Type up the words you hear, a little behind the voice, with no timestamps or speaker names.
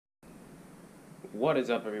What is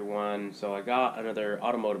up, everyone? So I got another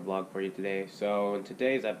automotive vlog for you today. So in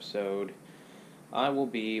today's episode, I will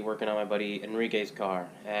be working on my buddy Enrique's car.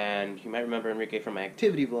 And you might remember Enrique from my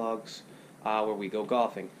activity vlogs, where we go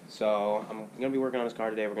golfing. So I'm going to be working on his car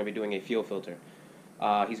today. We're going to be doing a fuel filter.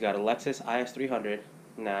 He's got a Lexus IS 300.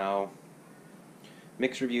 Now,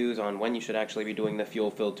 mixed reviews on when you should actually be doing the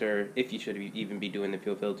fuel filter, if you should even be doing the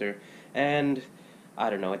fuel filter, and I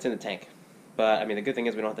don't know, it's in the tank. But I mean, the good thing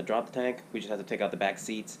is we don't have to drop the tank, we just have to take out the back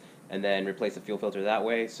seats and then replace the fuel filter that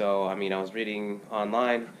way. So I mean, I was reading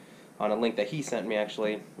online on a link that he sent me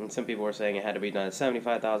actually, and some people were saying it had to be done at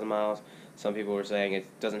 75,000 miles. Some people were saying it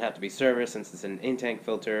doesn't have to be serviced since it's an in-tank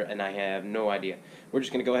filter, and I have no idea. We're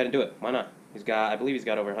just going to go ahead and do it. Why not? I believe he's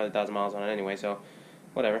got over 100,000 miles on it anyway, so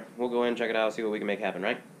whatever. We'll go in and check it out, see what we can make happen,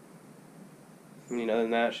 right? I mean, other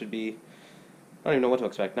than that, should be, I don't even know what to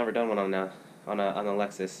expect. Never done one on a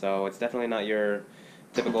Lexus, so it's definitely not your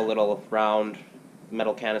typical little round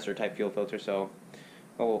metal canister type fuel filter. So,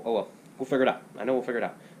 oh well, we'll figure it out. I know we'll figure it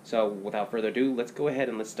out. So, without further ado, let's go ahead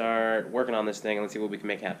and let's start working on this thing and let's see what we can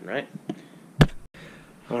make happen, right?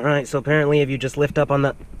 All right. So apparently, if you just lift up on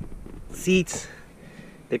the seats,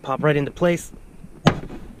 they pop right into place.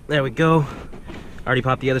 There we go. Already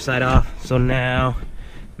popped the other side off. So now,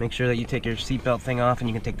 make sure that you take your seatbelt thing off and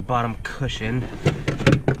you can take the bottom cushion.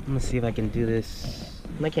 I'm gonna see if I can do this.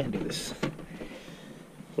 I can't do this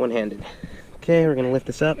one-handed. Okay, we're gonna lift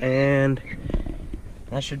this up and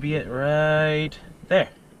that should be it right there.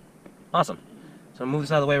 Awesome. So move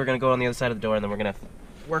this out of the way. We're gonna go on the other side of the door and then we're gonna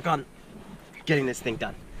work on getting this thing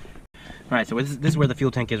done. Alright, so this is where the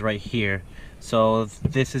fuel tank is right here. So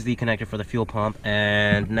this is the connector for the fuel pump,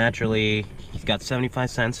 and naturally he's got 75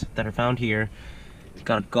 cents that are found here. He's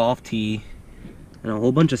got a golf tee and a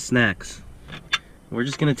whole bunch of snacks. We're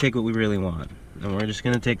just gonna take what we really want, and we're just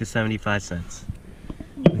gonna take the 75 cents.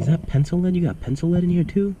 Is that pencil lead? You got pencil lead in here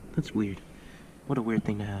too? That's weird. What a weird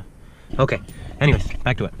thing to have. Okay, anyways,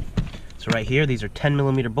 back to it. So right here, these are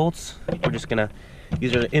 10mm bolts. We're just gonna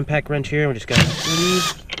use our impact wrench here. We're just gonna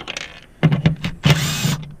squeeze.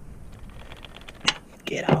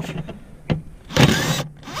 Get off.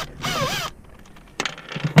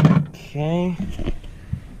 Okay.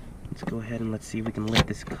 Let's go ahead and let's see if we can lift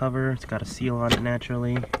this cover. It's got a seal on it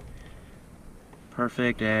naturally.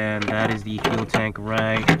 Perfect, and that is the fuel tank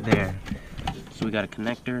right there. So we got a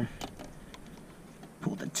connector.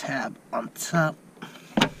 Pull the tab on top.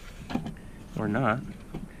 Or not.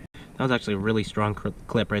 That was actually a really strong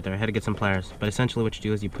clip right there. I had to get some pliers. But essentially what you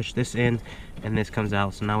do is you push this in and this comes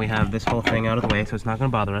out. So now we have this whole thing out of the way, so it's not going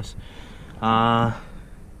to bother us.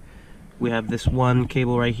 We have this one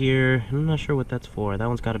cable right here. I'm not sure what that's for. That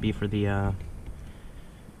one's got to be for the, oh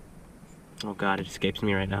god, it escapes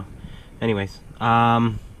me right now. Anyways,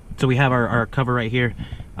 so we have our cover right here.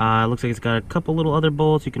 Looks like it's got a couple little other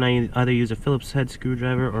bolts. You can either use a Phillips head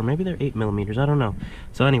screwdriver, or maybe they're 8mm, I don't know.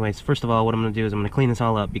 So anyways, first of all, what I'm going to do is I'm going to clean this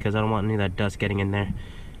all up because I don't want any of that dust getting in there.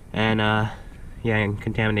 And, yeah, and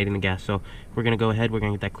contaminating the gas. So we're going to go ahead, we're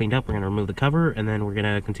going to get that cleaned up, we're going to remove the cover, and then we're going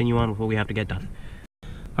to continue on with what we have to get done.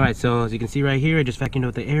 Alright, so as you can see right here, I just vacuumed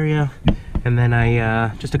out the area, and then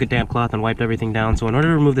I just took a damp cloth and wiped everything down. So in order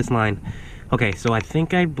to remove this line, okay, so I think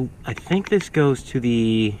this goes to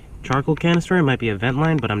the charcoal canister. It might be a vent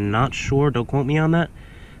line, but I'm not sure. Don't quote me on that.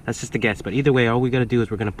 That's just a guess. But either way, all we got to do is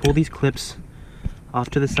we're going to pull these clips off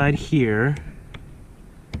to the side here.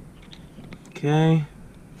 Okay.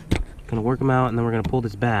 Going to work them out, and then we're going to pull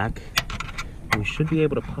this back. And we should be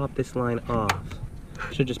able to pop this line off.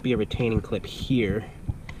 It should just be a retaining clip here.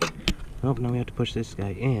 Oh, now we have to push this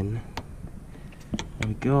guy in. There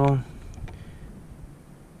we go.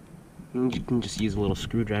 And you can just use a little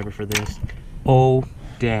screwdriver for this. Oh,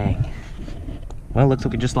 dang. Well, looks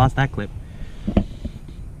like we just lost that clip.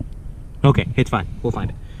 Okay, it's fine. We'll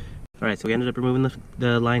find it. Alright, so we ended up removing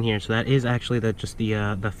the line here. So that is actually just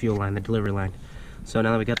the fuel line, the delivery line. So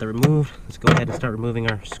now that we got that removed, let's go ahead and start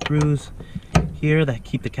removing our screws here that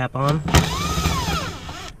keep the cap on.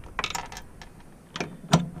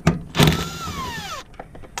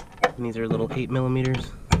 And these are little 8mm.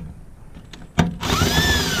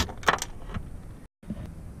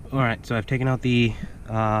 Alright, so I've taken out the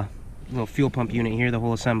little fuel pump unit here, the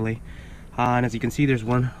whole assembly. And as you can see, there's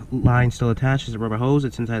one line still attached. There's a rubber hose.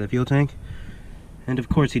 It's inside the fuel tank. And of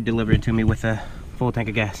course, he delivered it to me with a full tank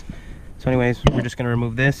of gas. So anyways, we're just going to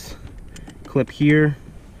remove this clip here.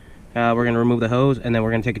 We're going to remove the hose, and then we're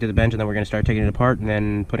going to take it to the bench, and then we're going to start taking it apart and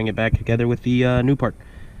then putting it back together with the new part.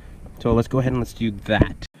 So let's go ahead and let's do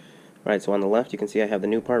that. Alright, so on the left, you can see I have the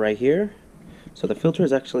new part right here. So the filter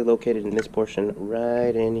is actually located in this portion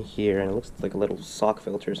right in here, and it looks like a little sock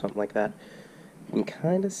filter or something like that. You can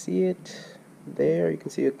kind of see it there. You can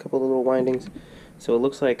see a couple of little windings. So it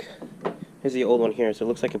looks like, here's the old one here, so it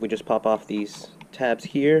looks like if we just pop off these tabs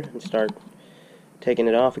here and start taking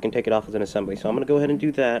it off, we can take it off as an assembly. So I'm going to go ahead and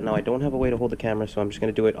do that. Now I don't have a way to hold the camera, so I'm just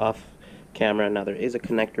going to do it off camera. Now there is a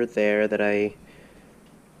connector there that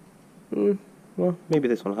well, maybe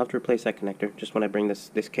this one. I'll have to replace that connector just when I bring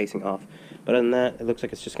this casing off. But other than that, it looks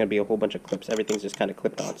like it's just going to be a whole bunch of clips. Everything's just kind of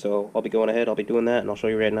clipped on. So I'll be going ahead, I'll be doing that, and I'll show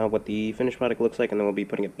you right now what the finished product looks like, and then we'll be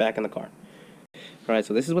putting it back in the car. Alright,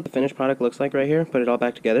 so this is what the finished product looks like right here. Put it all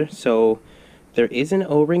back together. So there is an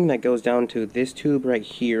O-ring that goes down to this tube right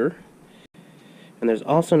here. And there's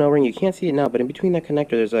also an O-ring, you can't see it now, but in between that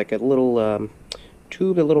connector there's like a little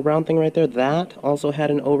tube, a little round thing right there. That also had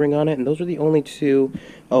an O-ring on it, and those were the only two.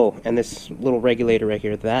 Oh, and this little regulator right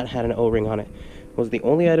here, that had an O-ring on it. Those are the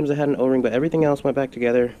only items that had an O-ring, but everything else went back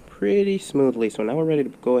together pretty smoothly. So now we're ready to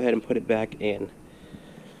go ahead and put it back in.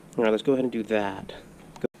 Alright, let's go ahead and do that.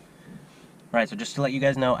 Alright, so just to let you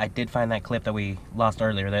guys know, I did find that clip that we lost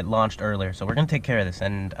earlier, that launched earlier. So we're going to take care of this,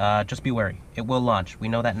 and just be wary. It will launch. We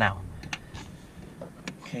know that now.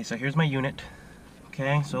 Okay, so here's my unit.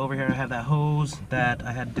 Okay, so over here I have that hose that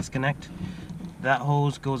I had to disconnect. That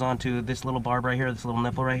hose goes onto this little barb right here, this little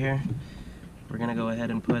nipple right here. We're going to go ahead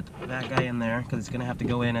and put that guy in there, because it's going to have to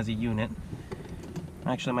go in as a unit.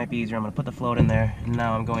 Actually, it might be easier. I'm going to put the float in there, and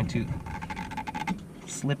now I'm going to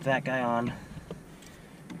slip that guy on.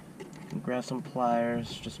 Grab some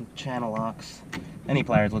pliers, just some channel locks. Any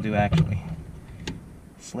pliers will do, actually.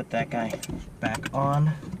 Slip that guy back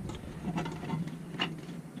on.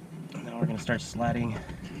 Now we're going to start sliding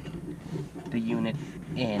the unit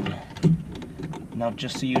in. Now,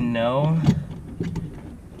 just so you know,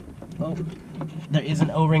 there is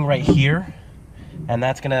an O-ring right here, and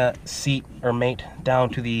that's going to seat or mate down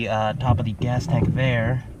to the top of the gas tank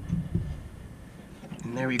there.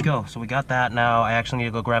 And there we go. So we got that. Now I actually need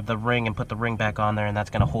to go grab the ring and put the ring back on there, and that's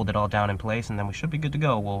going to hold it all down in place, and then we should be good to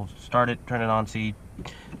go. We'll start it, turn it on, see,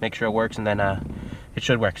 make sure it works, and then it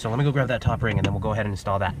should work. So let me go grab that top ring, and then we'll go ahead and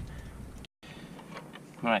install that.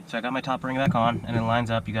 Alright, so I got my top ring back on, and it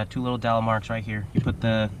lines up. You got two little dowel marks right here. You put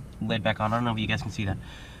the lid back on. I don't know if you guys can see that.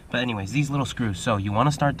 But anyways, these little screws. So you want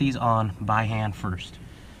to start these on by hand first.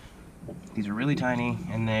 These are really tiny,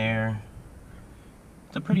 and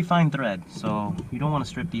it's a pretty fine thread, so you don't want to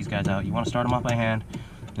strip these guys out. You want to start them off by hand,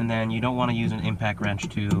 and then you don't want to use an impact wrench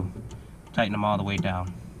to tighten them all the way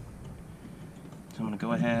down. So I'm going to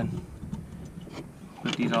go ahead,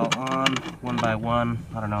 put these all on one by one.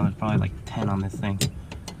 I don't know, there's probably like 10 on this thing.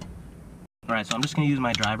 Alright, so I'm just going to use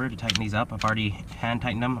my driver to tighten these up. I've already hand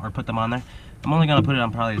tightened them or put them on there. I'm only going to put it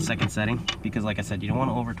on probably the second setting, because like I said, you don't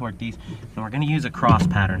want to over torque these. And we're going to use a cross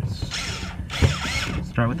pattern.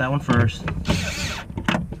 Start with that one first.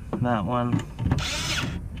 That one.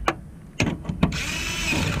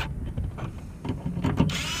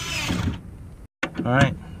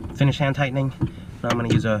 Alright, finish hand tightening. Now I'm going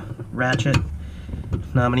to use a ratchet.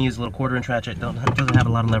 Now I'm going to use a little 1/4 inch ratchet. It doesn't have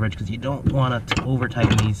a lot of leverage because you don't want to over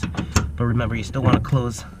tighten these. But remember, you still want to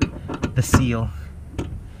close the seal.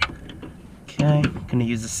 Okay, going to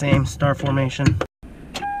use the same star formation.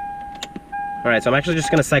 Alright, so I'm actually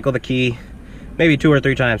just going to cycle the key maybe 2 or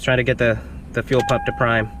 3 times, trying to get the fuel pump to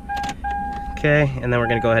prime. Okay, and then we're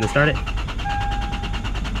going to go ahead and start it.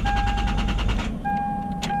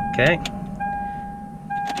 Okay.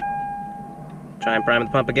 Try and prime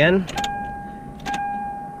the pump again.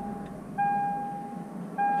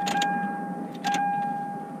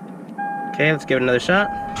 Okay, let's give it another shot.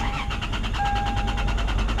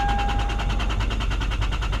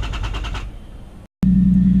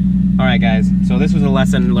 Alright guys, so this was a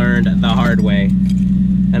lesson learned the hard way.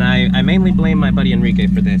 And I mainly blame my buddy Enrique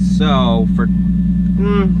for this. So,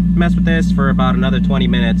 mess with this for about another 20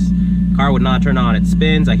 minutes. Car would not turn on. It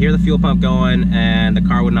spins, I hear the fuel pump going, and the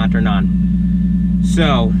car would not turn on.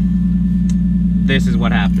 So, this is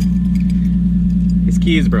what happened. His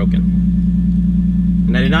key is broken.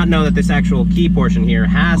 And I did not know that this actual key portion here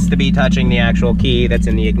has to be touching the actual key that's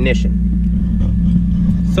in the ignition.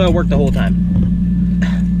 So it worked the whole time.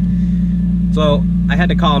 So I had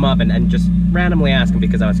to call him up and just randomly ask him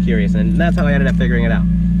because I was curious, and that's how I ended up figuring it out.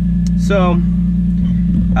 So,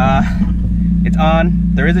 it's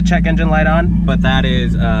on. There is a check engine light on, but that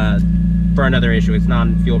is for another issue. It's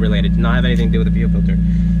non-fuel related. Does not have anything to do with the fuel filter.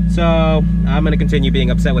 So I'm going to continue being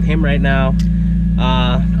upset with him right now.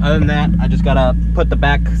 Other than that, I just gotta put the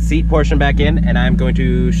back seat portion back in, and I'm going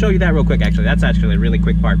to show you that real quick. Actually, that's actually a really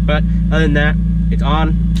quick part. But other than that, it's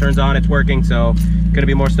on, turns on, it's working. So gonna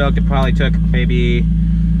be more stoked. It probably took maybe,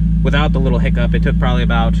 without the little hiccup, it took probably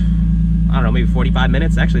about, I don't know, maybe 45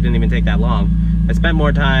 minutes. Actually, didn't even take that long. I spent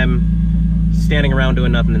more time standing around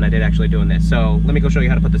doing nothing than I did actually doing this. So let me go show you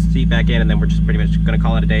how to put the seat back in, and then we're just pretty much gonna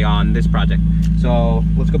call it a day on this project. So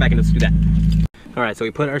let's go back and let's do that. All right, so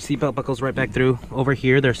we put our seatbelt buckles right back through. Over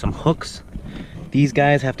here, there's some hooks. These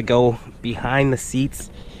guys have to go behind the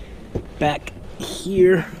seats back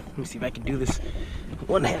here. Let me see if I can do this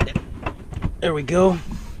one-handed. There we go.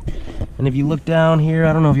 And if you look down here,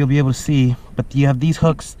 I don't know if you'll be able to see, but you have these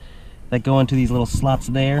hooks that go into these little slots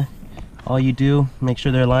there. All you do, make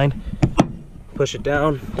sure they're aligned, push it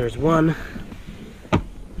down. There's one,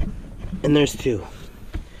 and there's two.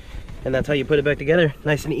 And that's how you put it back together.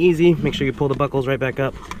 Nice and easy. Make sure you pull the buckles right back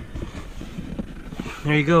up.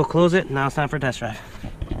 There you go, close it. Now it's time for a test drive.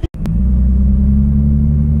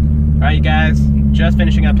 All right, you guys, just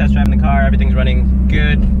finishing up test driving the car. Everything's running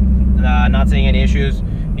good. Not seeing any issues,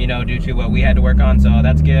 you know, due to what we had to work on, so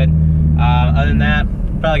that's good. Other than that,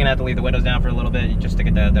 probably gonna have to leave the windows down for a little bit just to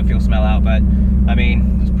get the fuel smell out, but I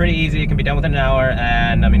mean, it's pretty easy. It can be done within an hour,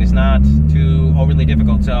 and I mean, it's not too overly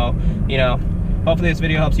difficult. So, you know, hopefully this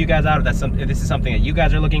video helps you guys out. If this is something that you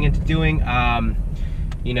guys are looking into doing,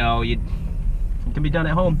 you know, it can be done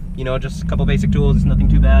at home. You know, just a couple basic tools. It's nothing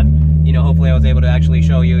too bad. You know, hopefully I was able to actually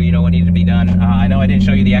show you, you know, what needed to be done. I know I didn't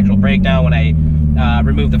show you the actual breakdown when I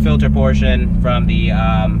removed the filter portion from the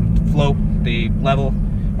the level,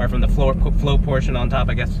 or from the float portion on top,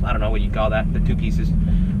 I guess. I don't know what you call that, the two pieces.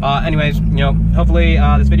 Anyways, you know, hopefully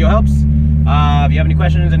this video helps. If you have any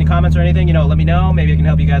questions, any comments or anything, you know, let me know. Maybe I can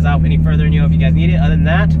help you guys out any further, you know, if you guys need it. Other than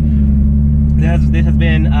that, this has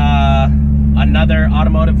been another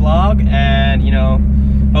automotive vlog, and you know,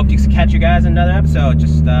 hope to catch you guys in another episode.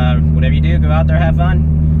 Just whatever you do, go out there, have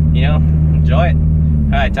fun, you know, enjoy it.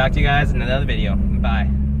 All right, talk to you guys in another video. Bye.